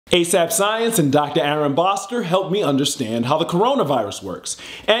ASAP Science and Dr. Aaron Boster helped me understand how the coronavirus works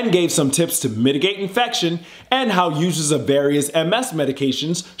and gave some tips to mitigate infection and how users of various MS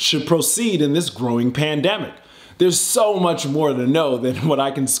medications should proceed in this growing pandemic. There's so much more to know than what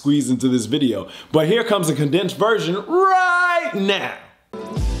I can squeeze into this video, but here comes a condensed version right now.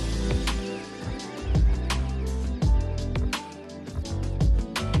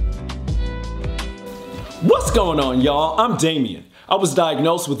 What's going on, y'all? I'm Damien. I was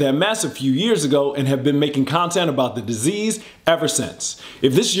diagnosed with MS a few years ago and have been making content about the disease ever since.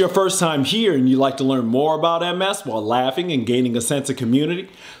 If this is your first time here and you'd like to learn more about MS while laughing and gaining a sense of community,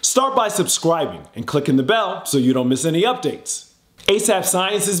 start by subscribing and clicking the bell so you don't miss any updates. ASAP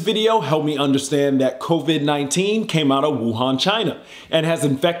Science's video helped me understand that COVID-19 came out of Wuhan, China, and has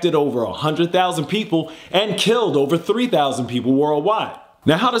infected over 100,000 people and killed over 3,000 people worldwide.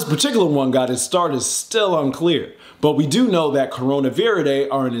 Now, how this particular one got its start is still unclear, but we do know that coronaviridae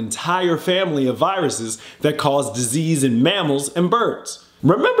are an entire family of viruses that cause disease in mammals and birds.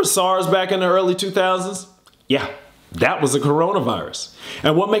 Remember SARS back in the early 2000s? Yeah, that was a coronavirus.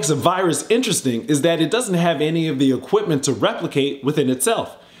 And what makes a virus interesting is that it doesn't have any of the equipment to replicate within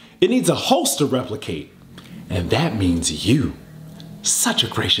itself. It needs a host to replicate. And that means you. Such a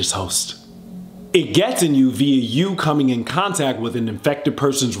gracious host. It gets in you via you coming in contact with an infected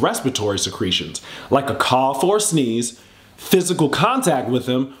person's respiratory secretions, like a cough or sneeze, physical contact with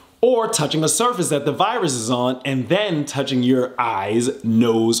them, or touching a surface that the virus is on and then touching your eyes,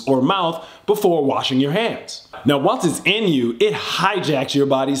 nose, or mouth before washing your hands. Now, once it's in you, it hijacks your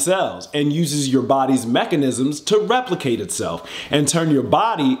body's cells and uses your body's mechanisms to replicate itself and turn your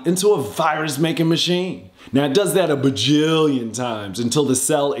body into a virus-making machine. Now, it does that a bajillion times until the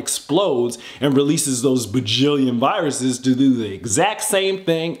cell explodes and releases those bajillion viruses to do the exact same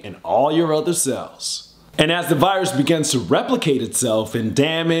thing in all your other cells. And as the virus begins to replicate itself and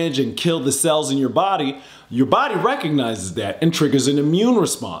damage and kill the cells in your body recognizes that and triggers an immune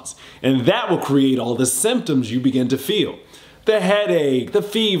response. And that will create all the symptoms you begin to feel. The headache, the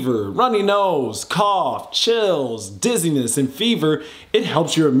fever, runny nose, cough, chills, dizziness, and fever. It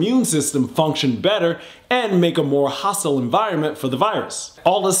helps your immune system function better and make a more hostile environment for the virus.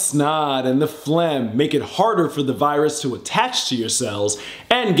 All the snot and the phlegm make it harder for the virus to attach to your cells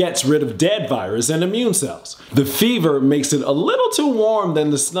and gets rid of dead virus and immune cells. The fever makes it a little too warm than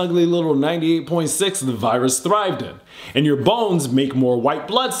the snuggly little 98.6 the virus thrived in. And your bones make more white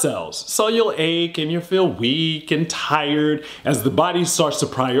blood cells, so you'll ache and you'll feel weak and tired as the body starts to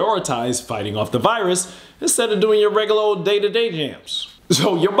prioritize fighting off the virus instead of doing your regular old day-to-day jams.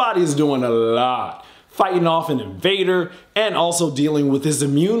 So your body is doing a lot, fighting off an invader and also dealing with his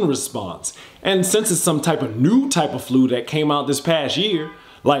immune response. And since it's some type of new type of flu that came out this past year,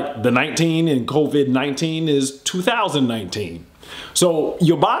 like the 19 in COVID-19 is 2019. So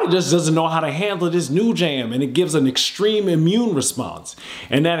your body just doesn't know how to handle this new jam, and it gives an extreme immune response.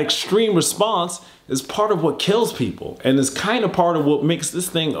 And that extreme response is part of what kills people and is kind of part of what makes this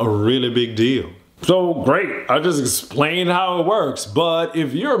thing a really big deal. So great, I just explained how it works, but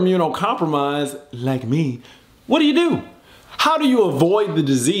if you're immunocompromised like me, what do? How do you avoid the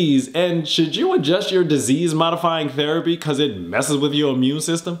disease, and should you adjust your disease-modifying therapy because it messes with your immune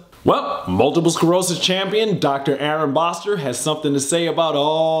system? Well, multiple sclerosis champion Dr. Aaron Boster has something to say about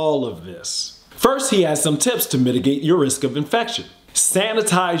all of this. First, he has some tips to mitigate your risk of infection.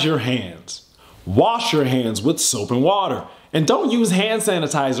 Sanitize your hands. Wash your hands with soap and water. And don't use hand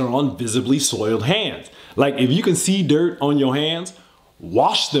sanitizer on visibly soiled hands. Like if you can see dirt on your hands,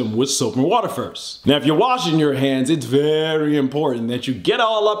 wash them with soap and water first. Now, if you're washing your hands, it's very important that you get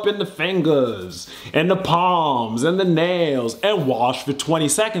all up in the fingers and the palms and the nails and wash for 20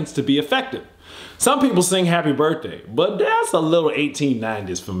 seconds to be effective. Some people sing happy birthday, but that's a little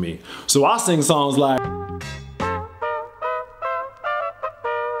 1890s for me. So I sing songs like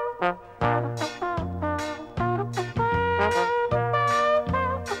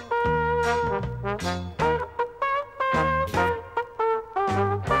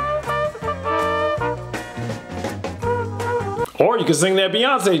or you can sing that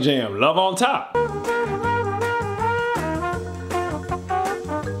Beyonce jam, Love on Top.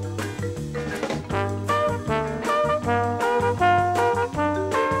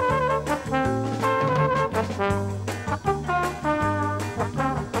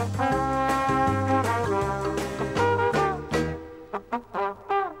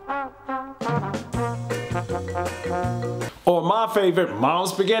 Or my favorite, Mom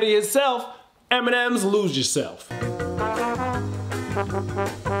Spaghetti itself, Eminem's Lose Yourself.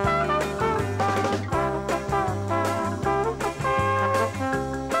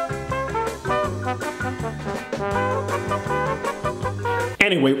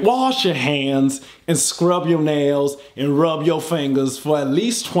 Anyway, wash your hands and scrub your nails and rub your fingers for at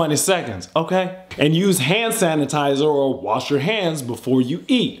least 20 seconds, okay? And use hand sanitizer or wash your hands before you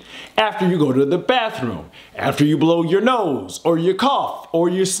eat, after you go to the bathroom, after you blow your nose or you cough or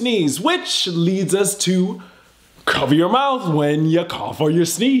you sneeze, which leads us to cover your mouth when you cough or you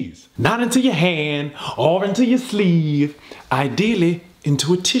sneeze. Not into your hand or into your sleeve, ideally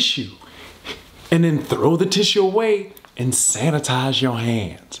into a tissue. And then throw the tissue away and sanitize your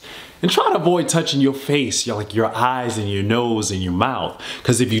hands. And try to avoid touching your face, like your eyes and your nose and your mouth.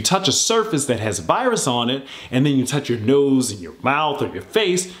 Because if you touch a surface that has virus on it, and then you touch your nose and your mouth or your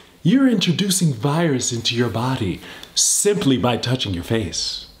face, you're introducing virus into your body simply by touching your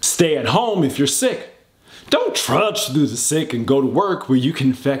face. Stay at home if you're sick. Don't trudge through the sick and go to work where you can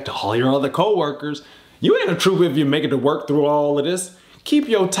infect all your other coworkers. You ain't a troop if you make it to work through all of this. Keep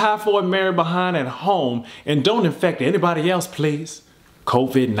your typhoid Mary behind at home and don't infect anybody else, please.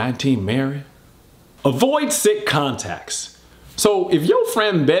 COVID-19 Mary. Avoid sick contacts. So if your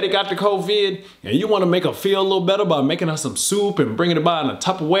friend Betty got the COVID and you want to make her feel a little better by making her some soup and bringing it by in a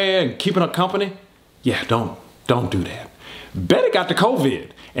Tupperware and keeping her company, yeah, don't do that. Betty got the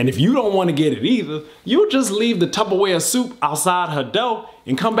COVID, and if you don't want to get it either, you'll just leave the Tupperware soup outside her door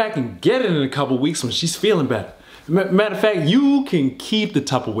and come back and get it in a couple weeks when she's feeling better. Matter of fact, you can keep the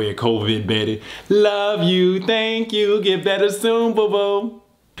Tupperware COVID, Betty. Love you, thank you, get better soon, boo-boo.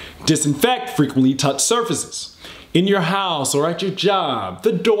 Disinfect frequently touched surfaces. In your house or at your job,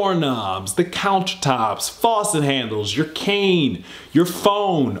 the doorknobs, the countertops, faucet handles, your cane, your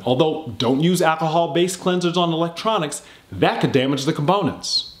phone. Although don't use alcohol-based cleansers on electronics, that could damage the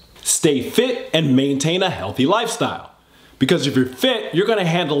components. Stay fit and maintain a healthy lifestyle. Because if you're fit, you're gonna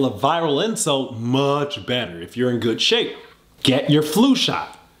handle a viral insult much better if you're in good shape. Get your flu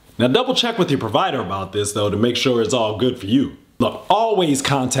shot. Now double check with your provider about this though to make sure it's all good for you. Look, always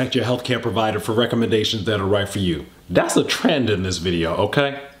contact your healthcare provider for recommendations that are right for you. That's a trend in this video,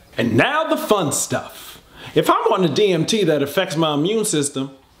 okay? And now the fun stuff. If I'm on a DMT that affects my immune system,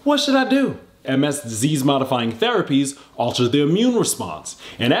 what should I do? MS disease-modifying therapies alter the immune response,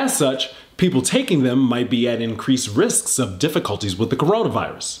 and as such, people taking them might be at increased risks of difficulties with the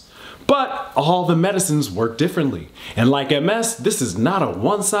coronavirus. But all the medicines work differently, and like MS, this is not a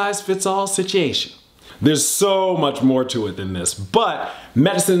one-size-fits-all situation. There's so much more to it than this, but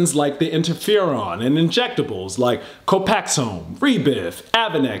medicines like the interferon and injectables like Copaxone, Rebif,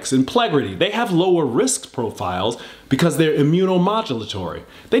 Avonex, and Plegridy, they have lower risk profiles because they're immunomodulatory.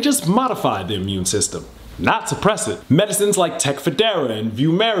 They just modify the immune system, not suppress it. Medicines like Tecfidera and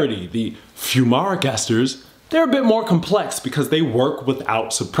Vumerity, the fumaric esters, they're a bit more complex because they work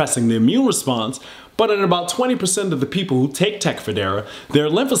without suppressing the immune response, but in about 20% of the people who take Tecfidera, their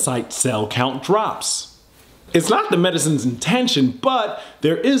lymphocyte cell count drops. It's not the medicine's intention, but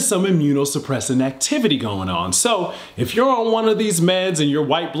there is some immunosuppressant activity going on. So if you're on one of these meds and your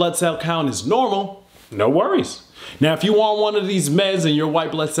white blood cell count is normal, no worries. Now, if you're on one of these meds and your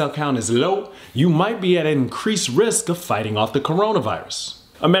white blood cell count is low, you might be at an increased risk of fighting off the coronavirus.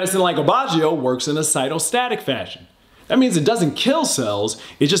 A medicine like Aubagio works in a cytostatic fashion. That means it doesn't kill cells,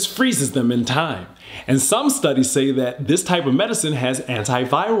 it just freezes them in time. And some studies say that this type of medicine has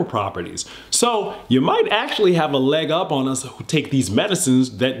antiviral properties. So you might actually have a leg up on us who take these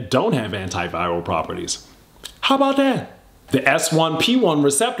medicines that don't have antiviral properties. How about that? The S1P1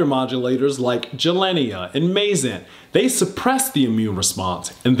 receptor modulators like Gilenya and Mayzent, they suppress the immune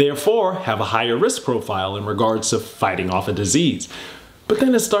response and therefore have a higher risk profile in regards to fighting off a disease. But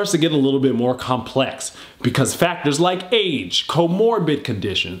then it starts to get a little bit more complex because factors like age, comorbid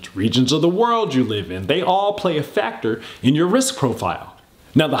conditions, regions of the world you live in, they all play a factor in your risk profile.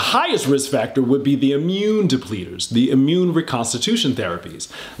 Now the highest risk factor would be the immune depleters, the immune reconstitution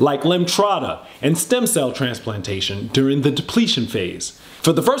therapies, like Lemtrada and stem cell transplantation during the depletion phase.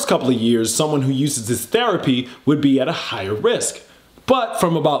 For the first couple of years, someone who uses this therapy would be at a higher risk. But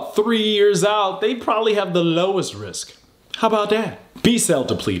from about 3 years out, they'd probably have the lowest risk. How about that? B-cell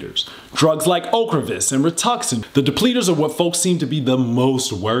depleters, drugs like Ocrevus and Rituxan. The depleters are what folks seem to be the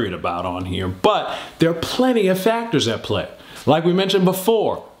most worried about on here, but there are plenty of factors at play. Like we mentioned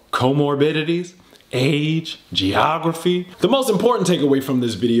before, comorbidities, age, geography. The most important takeaway from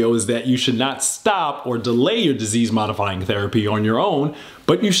this video is that you should not stop or delay your disease-modifying therapy on your own,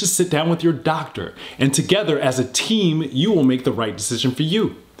 but you should sit down with your doctor, and together as a team, you will make the right decision for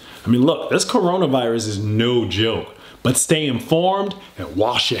you. I mean, look, this coronavirus is no joke. But stay informed and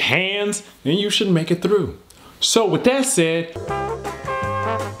wash your hands and you should make it through. So with that said,